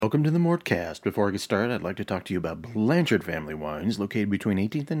Welcome to the Mortcast. Before I get started, I'd like to talk to you about Blanchard Family Wines, located between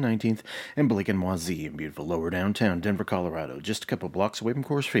 18th and 19th and Blake and Wazee in beautiful lower downtown Denver, Colorado, just a couple blocks away from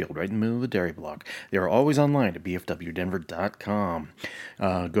Coors Field, right in the middle of the dairy block. They are always online at bfwdenver.com.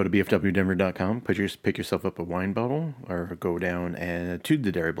 Go to bfwdenver.com, pick yourself up a wine bottle, or go down to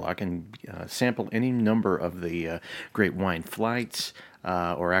the dairy block and sample any number of the great wine flights,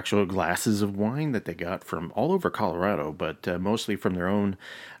 or actual glasses of wine that they got from all over Colorado, but mostly from their own,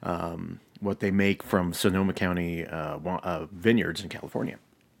 what they make from Sonoma County vineyards in California.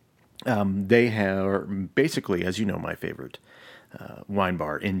 They have basically, as you know, my favorite wine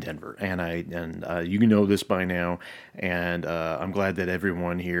bar in Denver, and you know this by now, and I'm glad that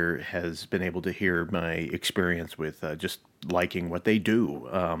everyone here has been able to hear my experience with just liking what they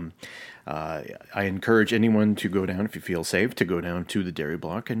do. I encourage anyone to go down, if you feel safe, to go down to the dairy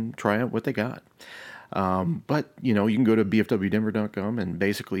block and try out what they got. But, you can go to bfwdenver.com and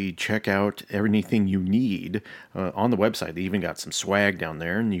basically check out anything you need on the website. They even got some swag down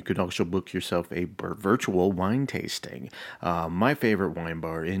there, and you could also book yourself a virtual wine tasting. My favorite wine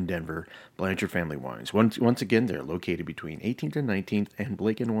bar in Denver, Blanchard Family Wines. Once again, they're located between 18th and 19th and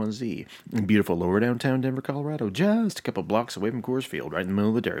Blake and Wazee in beautiful lower downtown Denver, Colorado, just a couple blocks away from Coors Field, right in the middle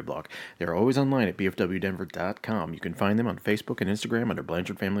of the dairy block. They're always online at bfwdenver.com. You can find them on Facebook and Instagram under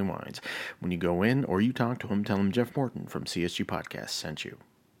Blanchard Family Wines. When you go in or you talk to him, tell him Jeff Morton from CSG Podcast sent you.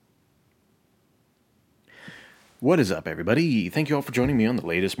 What is up, everybody? Thank you all for joining me on the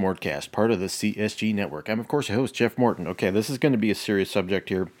latest Mortcast, part of the CSG network. I'm, of course, your host, Jeff Morton. Okay, this is going to be a serious subject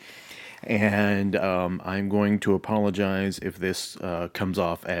here, and I'm going to apologize if this comes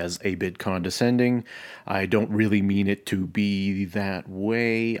off as a bit condescending. I don't really mean it to be that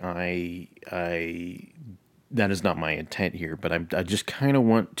way. That is not my intent here, but I just kind of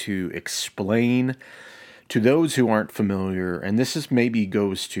want to explain to those who aren't familiar, and this is maybe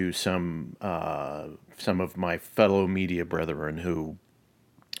goes to some of my fellow media brethren who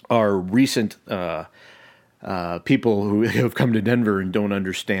are recent people who have come to Denver and don't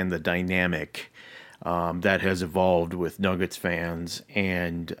understand the dynamic that has evolved with Nuggets fans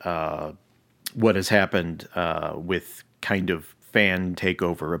and what has happened with kind of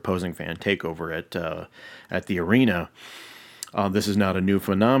opposing fan takeover at the arena. This is not a new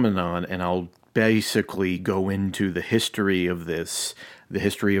phenomenon, and I'll basically go into the history of this, the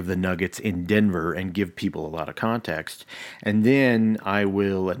history of the Nuggets in Denver, and give people a lot of context. And then I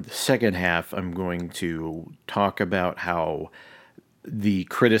will, in the second half, I'm going to talk about how the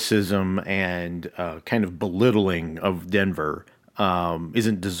criticism and kind of belittling of Denver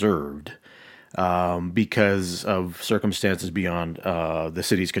isn't deserved. Because of circumstances beyond the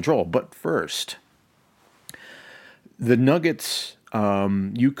city's control. But first, the Nuggets,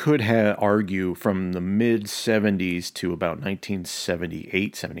 you could argue from the mid-'70s to about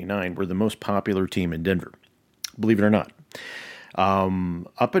 1978, 79, were the most popular team in Denver, believe it or not.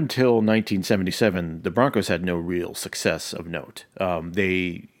 Up until 1977, the Broncos had no real success of note.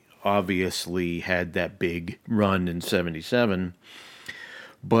 They obviously had that big run in 77,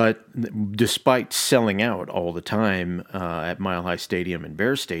 but despite selling out all the time at Mile High Stadium and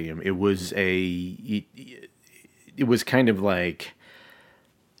Bear Stadium, it was kind of like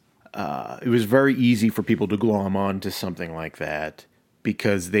it was very easy for people to glom on to something like that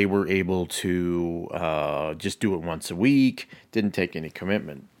because they were able to just do it once a week, didn't take any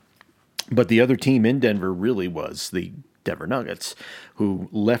commitment. But the other team in Denver really was the Denver Nuggets, who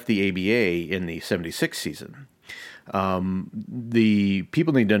left the ABA in the 76 season. The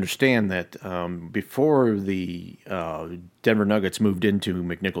people need to understand that before the Denver Nuggets moved into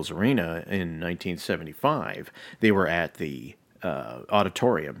McNichols Arena in 1975, they were at the Denver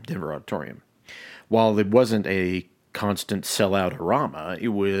Auditorium. While it wasn't a constant sellout arama, it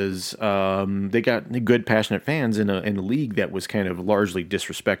was they got good, passionate fans in a league that was kind of largely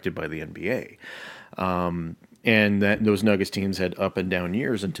disrespected by the NBA. And those Nuggets teams had up and down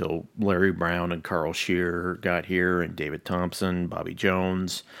years until Larry Brown and Carl Shearer got here, and David Thompson, Bobby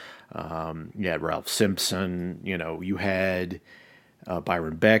Jones. You had Ralph Simpson. You had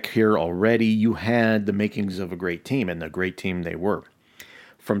Byron Beck here already. You had the makings of a great team, and the great team they were.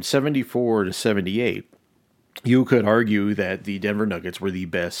 From 74 to 78, you could argue that the Denver Nuggets were the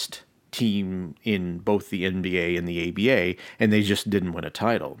best team in both the NBA and the ABA, and they just didn't win a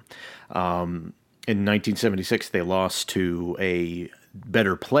title. In 1976, they lost to a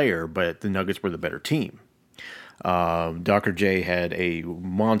better player, but the Nuggets were the better team. Dr. J had a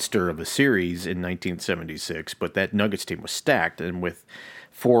monster of a series in 1976, but that Nuggets team was stacked, and with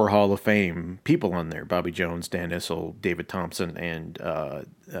 4 Hall of Fame people on there: Bobby Jones, Dan Issel, David Thompson, and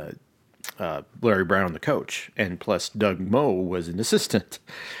Larry Brown, the coach, and plus Doug Moe was an assistant.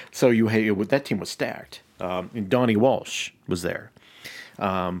 So that team was stacked. And Donnie Walsh was there.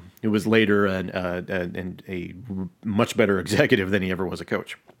 It was later a much better executive than he ever was a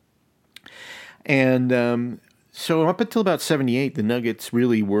coach. And so up until about 78, the Nuggets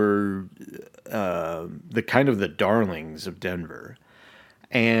really were the kind of the darlings of Denver.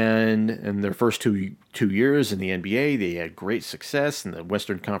 And in their first two years in the NBA, they had great success in the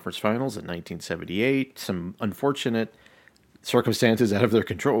Western Conference Finals in 1978. Some unfortunate circumstances out of their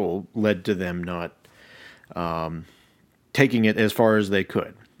control led to them not taking it as far as they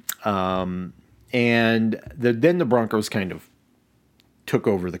could. And then the Broncos kind of took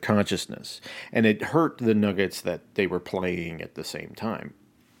over the consciousness, and it hurt the Nuggets that they were playing at the same time.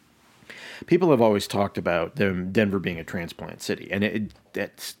 People have always talked about Denver being a transplant city, and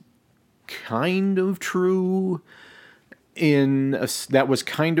that's kind of true. That was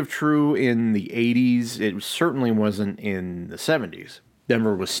kind of true in the 80s. It certainly wasn't in the 70s.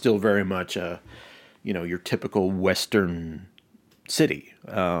 Denver was still very much your typical Western city.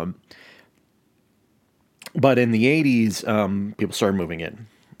 But in the 80s, people started moving in,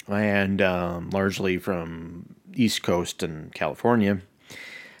 and largely from East Coast and California.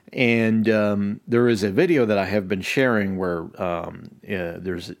 And there is a video that I have been sharing where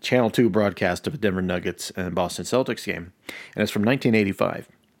there's a Channel 2 broadcast of a Denver Nuggets and Boston Celtics game, and it's from 1985.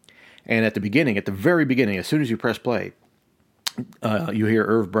 And at the very beginning, as soon as you press play, you hear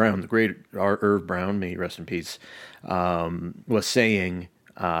Irv Brown, the great Irv Brown, may he rest in peace, was saying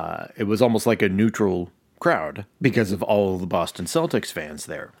it was almost like a neutral crowd because of all the Boston Celtics fans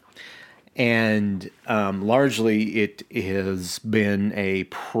there. And largely it has been a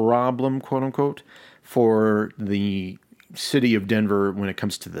problem, quote unquote, for the city of Denver when it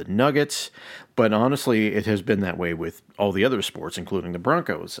comes to the Nuggets. But honestly, it has been that way with all the other sports, including the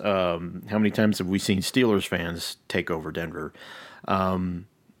Broncos. How many times have we seen Steelers fans take over Denver? And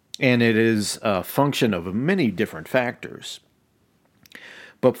it is a function of many different factors.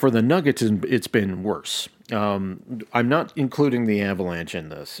 But for the Nuggets, it's been worse. I'm not including the Avalanche in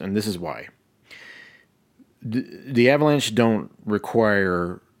this, and this is why. The Avalanche don't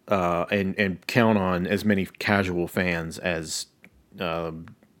require and count on as many casual fans as the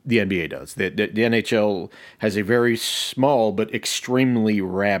NBA does. The NHL has a very small but extremely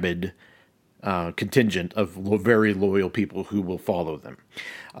rabid contingent of very loyal people who will follow them.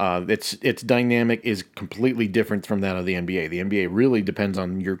 Its dynamic is completely different from that of the NBA. The NBA really depends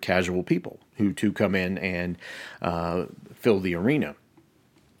on your casual people who to come in and fill the arena.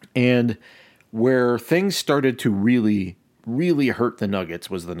 And where things started to really, really hurt the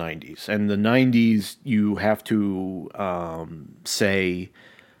Nuggets was the 90s. And the 90s, you have to say,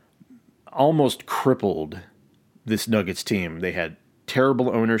 almost crippled this Nuggets team. They had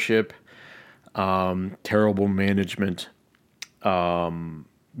terrible ownership, terrible management.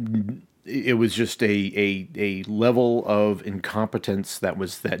 It was just a level of incompetence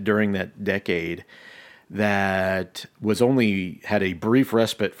that during that decade that was only had a brief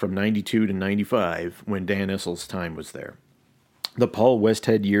respite from 92 to 95 when Dan Issel's time was there. The Paul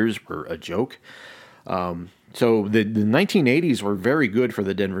Westhead years were a joke. So the 1980s were very good for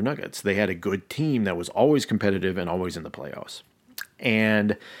the Denver Nuggets. They had a good team that was always competitive and always in the playoffs.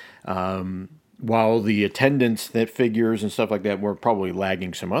 And while the attendance that figures and stuff like that were probably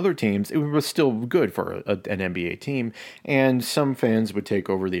lagging some other teams, it was still good for an NBA team. And some fans would take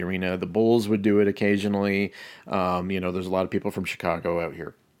over the arena. The Bulls would do it occasionally. There's a lot of people from Chicago out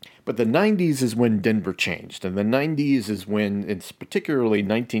here. But the 90s is when Denver changed. And the 90s is when, it's particularly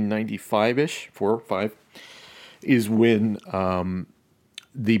 1995-ish, 4 or 5, is when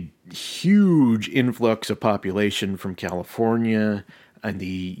the huge influx of population from California and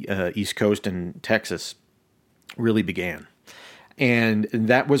the East Coast and Texas really began. And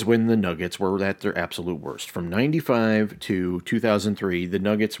that was when the Nuggets were at their absolute worst. From 95 to 2003, the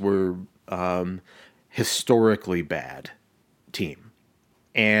Nuggets were historically bad team.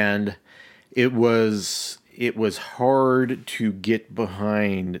 And it was hard to get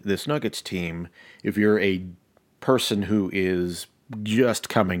behind this Nuggets team if you're a person who is just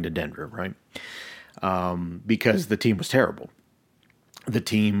coming to Denver, right? Because the team was terrible. The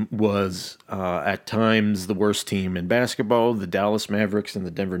team was, at times, the worst team in basketball. The Dallas Mavericks and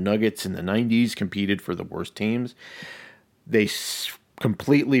the Denver Nuggets in the 90s competed for the worst teams. They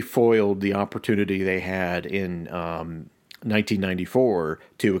completely foiled the opportunity they had in 1994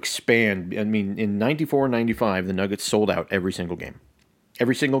 to expand. I mean, in 94-95, the Nuggets sold out every single game.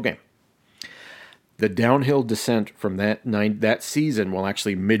 Every single game. The downhill descent from that season, well,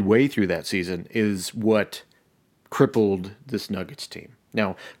 actually midway through that season, is what crippled this Nuggets team.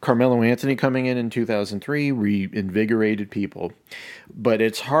 Now, Carmelo Anthony coming in 2003 reinvigorated people, but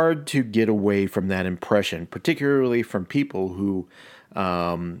it's hard to get away from that impression, particularly from people who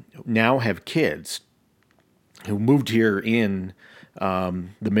now have kids who moved here in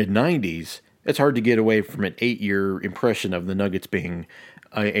the mid 90s. It's hard to get away from an 8-year impression of the Nuggets being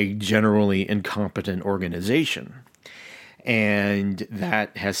a generally incompetent organization. And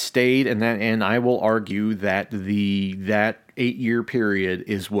that has stayed, and I will argue that that 8-year period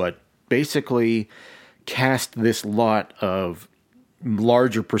is what basically cast this lot of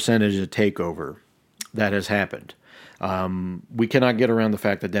larger percentage of takeover that has happened. We cannot get around the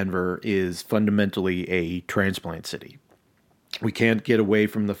fact that Denver is fundamentally a transplant city. We can't get away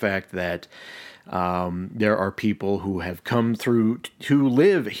from the fact that there are people who have come through who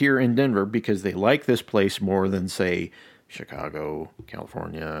live here in Denver because they like this place more than, say, Chicago,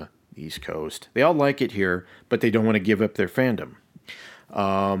 California, the East Coast. They all like it here, but they don't want to give up their fandom.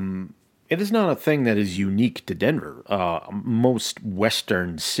 It is not a thing that is unique to Denver. Most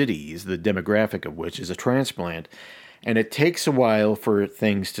Western cities, the demographic of which is a transplant, and it takes a while for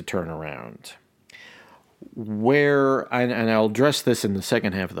things to turn around. And I'll address this in the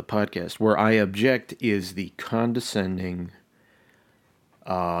second half of the podcast, where I object is the condescending,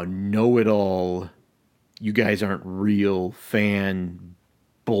 know-it-all, you guys aren't real fan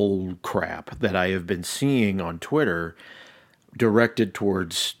bull crap that I have been seeing on Twitter directed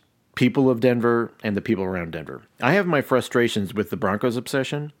towards people of Denver and the people around Denver. I have my frustrations with the Broncos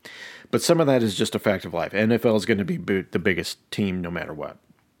obsession, but some of that is just a fact of life. NFL is going to be the biggest team no matter what.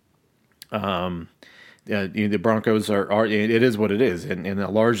 The Broncos are it is what it is, and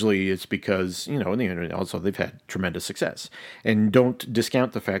largely it's because also they've had tremendous success. And don't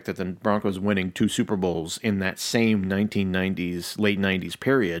discount the fact that the Broncos winning 2 Super Bowls in that same 1990s, late 90s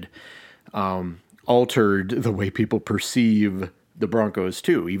period altered the way people perceive the Broncos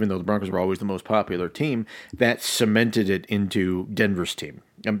too. Even though the Broncos were always the most popular team, that cemented it into Denver's team.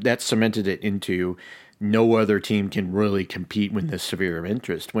 That cemented it into no other team can really compete with this sphere of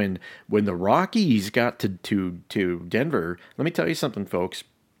interest. When the Rockies got to Denver, let me tell you something, folks.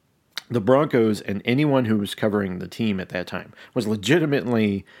 The Broncos and anyone who was covering the team at that time was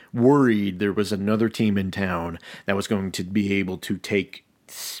legitimately worried there was another team in town that was going to be able to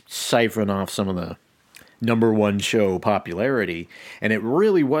siphon off some of the number one show popularity. And it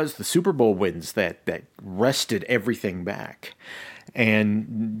really was the Super Bowl wins that wrested everything back.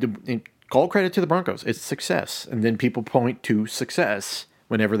 And call credit to the Broncos. It's success. And then people point to success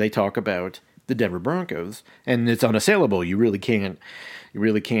whenever they talk about the Denver Broncos, and it's unassailable. You really can't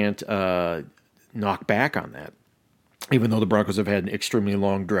knock back on that. Even though the Broncos have had extremely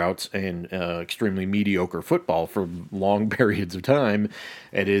long droughts and extremely mediocre football for long periods of time,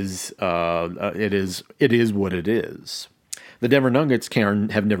 it is what it is. The Denver Nuggets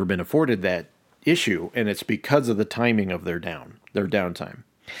have never been afforded that issue, and it's because of the timing of their downtime.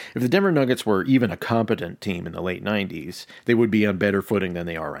 If the Denver Nuggets were even a competent team in the late 90s, they would be on better footing than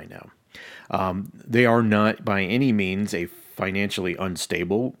they are right now. They are not by any means a financially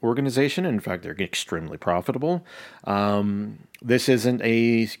unstable organization. In fact, they're extremely profitable. This isn't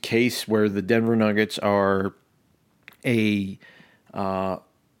a case where the Denver Nuggets are a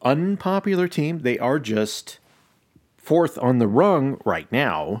unpopular team. They are just fourth on the rung right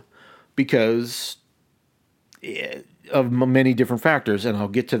now because of many different factors, and I'll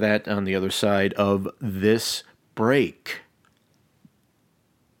get to that on the other side of this break.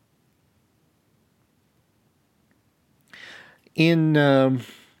 The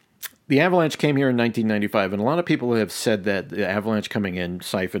Avalanche came here in 1995, and a lot of people have said that the Avalanche coming in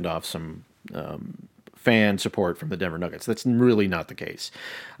siphoned off some fan support from the Denver Nuggets. That's really not the case.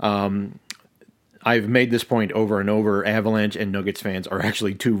 I've made this point over and over. Avalanche and Nuggets fans are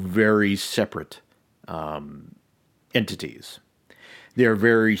actually two very separate entities. They're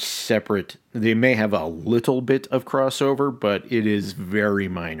very separate. They may have a little bit of crossover, but it is very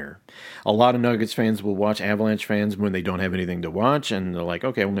minor. A lot of Nuggets fans will watch Avalanche fans when they don't have anything to watch, and they're like,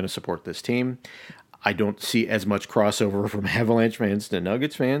 okay, I'm going to support this team. I don't see as much crossover from Avalanche fans to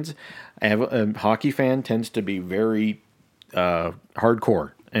Nuggets fans. A hockey fan tends to be very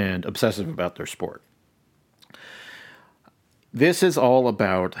hardcore and obsessive about their sport. This is all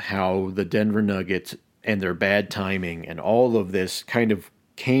about how the Denver Nuggets and their bad timing and all of this kind of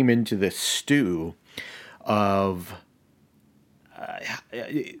came into this stew of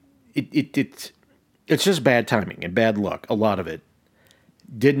it's just bad timing and bad luck. A lot of it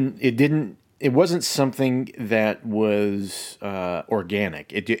it wasn't something that was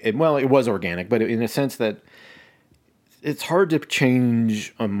organic. It was organic, but in a sense that it's hard to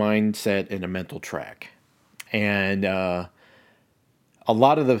change a mindset and a mental track. And a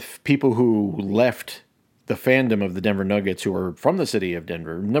lot of the people who left the fandom of the Denver Nuggets, who are from the city of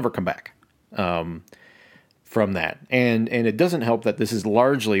Denver, never come back from that. And it doesn't help that this is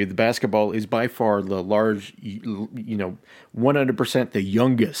largely, the basketball is by far the 100% the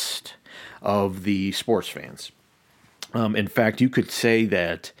youngest of the sports fans. In fact, you could say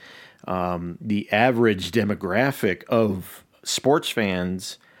that the average demographic of sports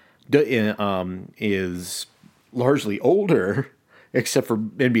fans is largely older, except for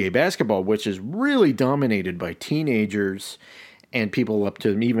NBA basketball, which is really dominated by teenagers and people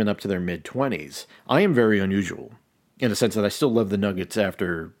even up to their mid-20s. I am very unusual in the sense that I still love the Nuggets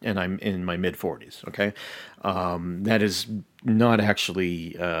and I'm in my mid-40s, okay? That is not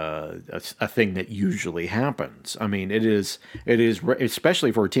actually a thing that usually happens. I mean, it is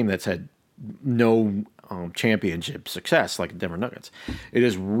especially for a team that's had no championship success like the Denver Nuggets. It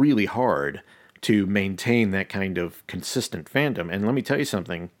is really hard to maintain that kind of consistent fandom. And let me tell you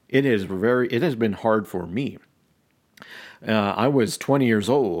something, it has been hard for me. I was 20 years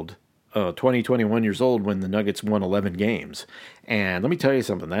old, 21 years old when the Nuggets won 11 games. And let me tell you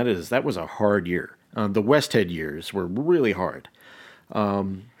something, that was a hard year. The Westhead years were really hard.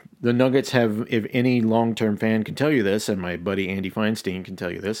 The Nuggets have, if any long-term fan can tell you this, and my buddy Andy Feinstein can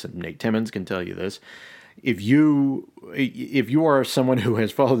tell you this, and Nate Timmons can tell you this, if you are someone who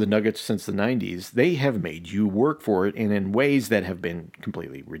has followed the Nuggets since the 90s, they have made you work for it, and in ways that have been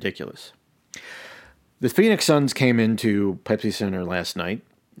completely ridiculous. The Phoenix Suns came into Pepsi Center last night,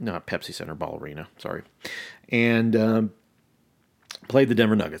 not Pepsi Center, Ball Arena, sorry, and played the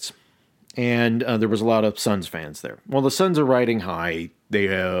Denver Nuggets. And there was a lot of Suns fans there. Well, the Suns are riding high. They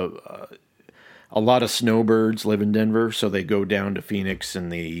a lot of snowbirds live in Denver, so they go down to Phoenix in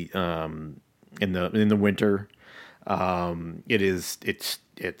the winter.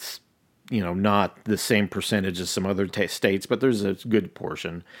 It's not the same percentage as some other states, but there's a good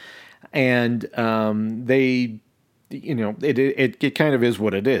portion. And it kind of is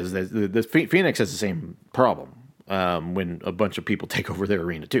what it is. The Phoenix has the same problem when a bunch of people take over their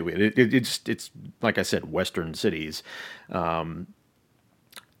arena too. It's like I said, Western cities. Stan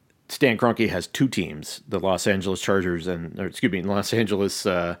Kroenke has two teams: the Los Angeles Los Angeles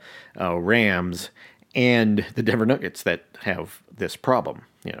Rams, and the Denver Nuggets that have this problem.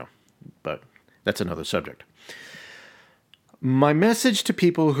 But that's another subject. My message to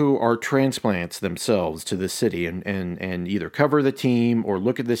people who are transplants themselves to the city and either cover the team or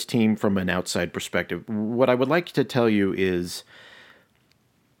look at this team from an outside perspective, what I would like to tell you is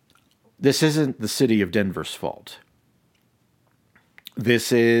this isn't the city of Denver's fault.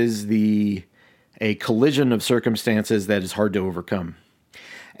 This is a collision of circumstances that is hard to overcome.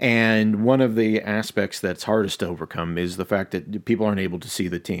 And one of the aspects that's hardest to overcome is the fact that people aren't able to see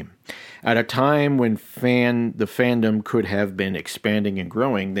the team. At a time when the fandom could have been expanding and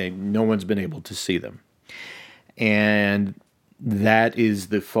growing, no one's been able to see them. And that is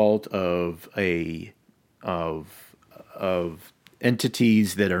the fault of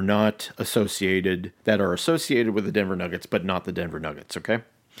entities that are not associated, that are associated with the Denver Nuggets, but not the Denver Nuggets, okay?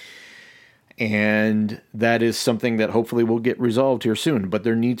 And that is something that hopefully will get resolved here soon. But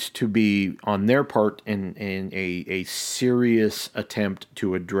there needs to be, on their part, in a serious attempt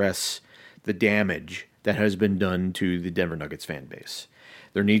to address the damage that has been done to the Denver Nuggets fan base.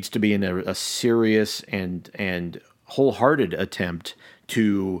 There needs to be a serious and wholehearted attempt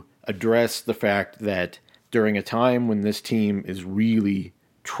to address the fact that during a time when this team is really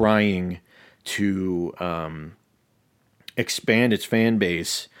trying to expand its fan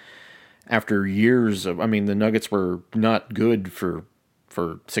base, after years of, the Nuggets were not good for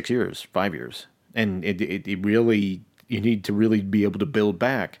 6 years, 5 years. And it really, you need to really be able to build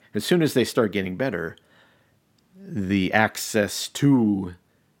back. As soon as they start getting better, the access to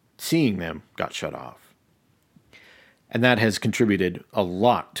seeing them got shut off. And that has contributed a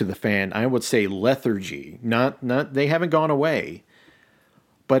lot to the fan, I would say, lethargy. Not they haven't gone away.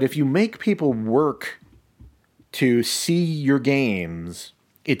 But if you make people work to see your games,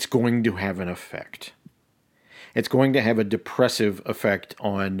 it's going to have an effect. It's going to have a depressive effect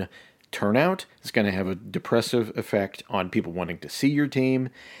on turnout. It's going to have a depressive effect on people wanting to see your team.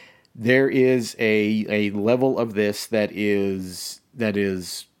 There is a level of this that is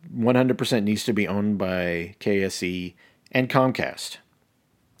 100% needs to be owned by KSE and Comcast.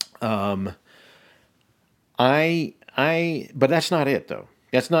 But that's not it, though.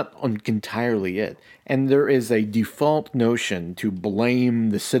 That's not entirely it. And there is a default notion to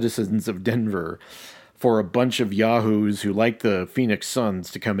blame the citizens of Denver for a bunch of yahoos who like the Phoenix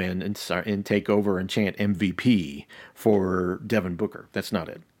Suns to come in and take over and chant MVP for Devin Booker. That's not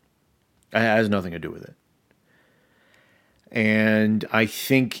it. It has nothing to do with it. And I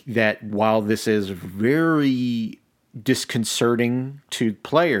think that while this is very disconcerting to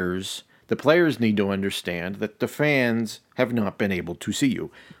players, the players need to understand that the fans have not been able to see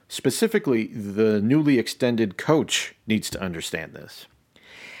you. Specifically, the newly extended coach needs to understand this.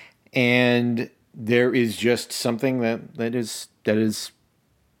 And there is just something that is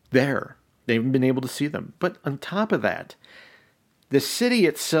there. They haven't been able to see them. But on top of that, the city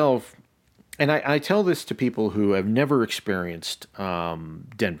itself, and I tell this to people who have never experienced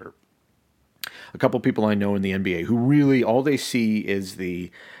Denver. A couple people I know in the NBA who really all they see is the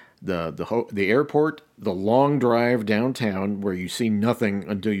airport, the long drive downtown where you see nothing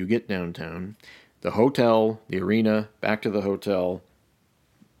until you get downtown, the hotel, the arena, back to the hotel,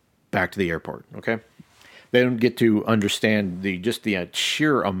 back to the airport. Okay, they don't get to understand the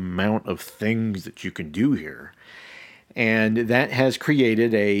sheer amount of things that you can do here. And that has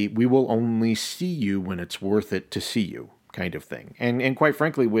created a we will only see you when it's worth it to see you kind of thing. And quite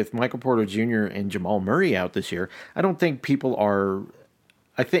frankly, with Michael Porter Jr. and Jamal Murray out this year, I don't think people are.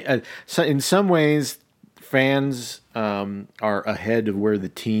 I think so in some ways, fans are ahead of where the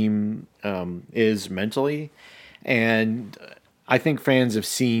team is mentally. And I think fans have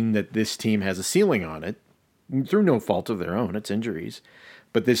seen that this team has a ceiling on it through no fault of their own. It's injuries.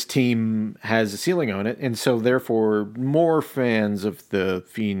 But this team has a ceiling on it, and so therefore more fans of the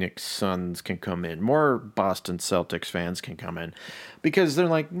Phoenix Suns can come in. More Boston Celtics fans can come in because they're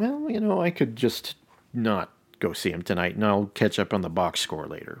like, well, I could just not go see him tonight, and I'll catch up on the box score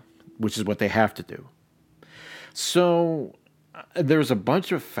later, which is what they have to do. So there's a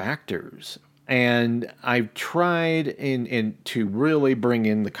bunch of factors, and I've tried to really bring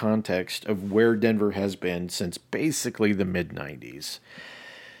in the context of where Denver has been since basically the mid-'90s.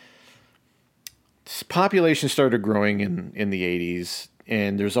 Population started growing in the 80s,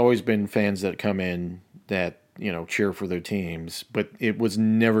 and there's always been fans that come in that, cheer for their teams, but it was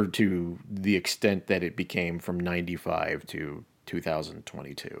never to the extent that it became from 95 to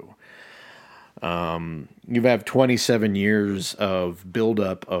 2022. You have 27 years of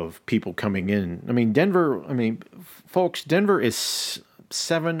buildup of people coming in. Folks, Denver is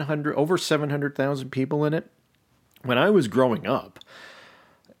over 700,000 people in it. When I was growing up,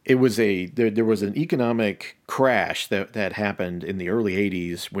 it was there was an economic crash that happened in the early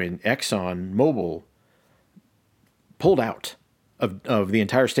 80s when Exxon Mobil pulled out of the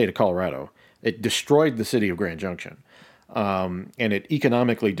entire state of Colorado. It destroyed the city of Grand Junction. And it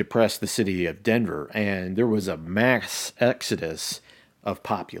economically depressed the city of Denver. And there was a mass exodus of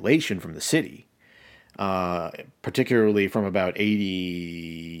population from the city, particularly from about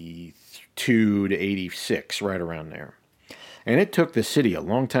 82 to 86, right around there. And it took the city a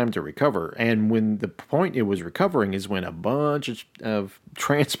long time to recover. And when the point it was recovering is when a bunch of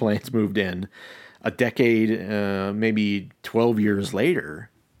transplants moved in a decade, maybe 12 years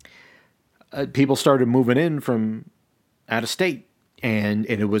later. People started moving in from out of state. And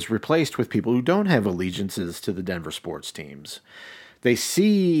it was replaced with people who don't have allegiances to the Denver sports teams. They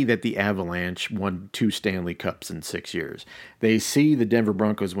see that the Avalanche won 2 Stanley Cups in 6 years. They see the Denver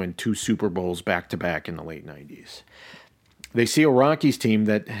Broncos win 2 Super Bowls back-to-back in the late 90s. They see a Rockies team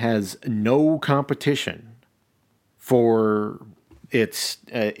that has no competition for its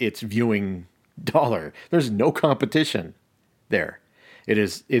viewing dollar. There's no competition there. It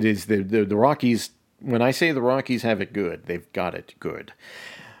is the Rockies. When I say the Rockies have it good, they've got it good.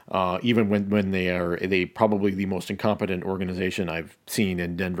 Even when they probably the most incompetent organization I've seen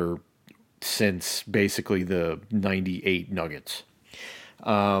in Denver since basically the '98 Nuggets.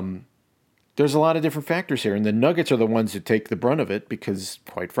 There's a lot of different factors here, and the Nuggets are the ones who take the brunt of it because,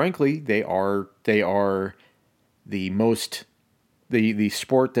 quite frankly, they are the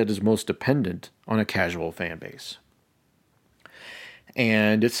sport that is most dependent on a casual fan base.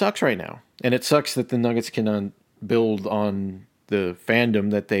 And it sucks right now. And it sucks that the Nuggets cannot build on the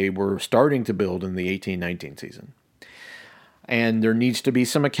fandom that they were starting to build in the 18-19 season. And there needs to be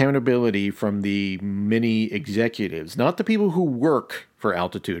some accountability from the many executives, not the people who work for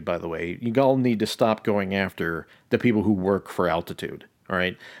Altitude, by the way. You all need to stop going after the people who work for Altitude, all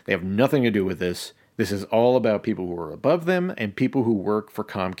right? They have nothing to do with this. This is all about people who are above them and people who work for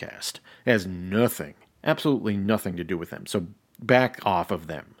Comcast. It has nothing, absolutely nothing to do with them. So back off of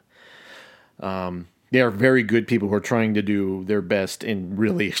them. They are very good people who are trying to do their best in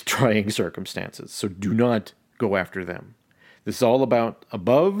really trying circumstances. So do not go after them. This is all about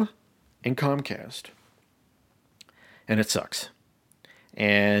above and Comcast. And it sucks.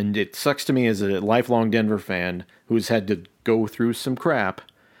 And it sucks to me as a lifelong Denver fan who's had to go through some crap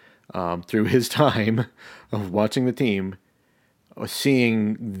through his time of watching the team,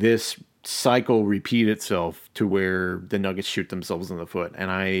 seeing this cycle repeat itself to where the Nuggets shoot themselves in the foot, and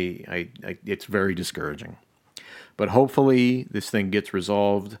I it's very discouraging. But hopefully this thing gets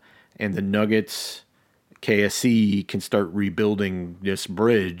resolved, and the Nuggets, KSC can start rebuilding this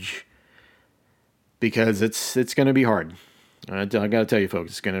bridge, because it's going to be hard. I got to tell you,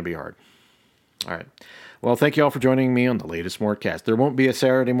 folks, it's going to be hard. All right. Well, thank you all for joining me on the latest Mortcast. There won't be a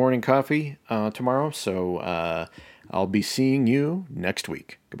Saturday morning coffee tomorrow, so I'll be seeing you next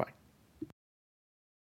week. Goodbye.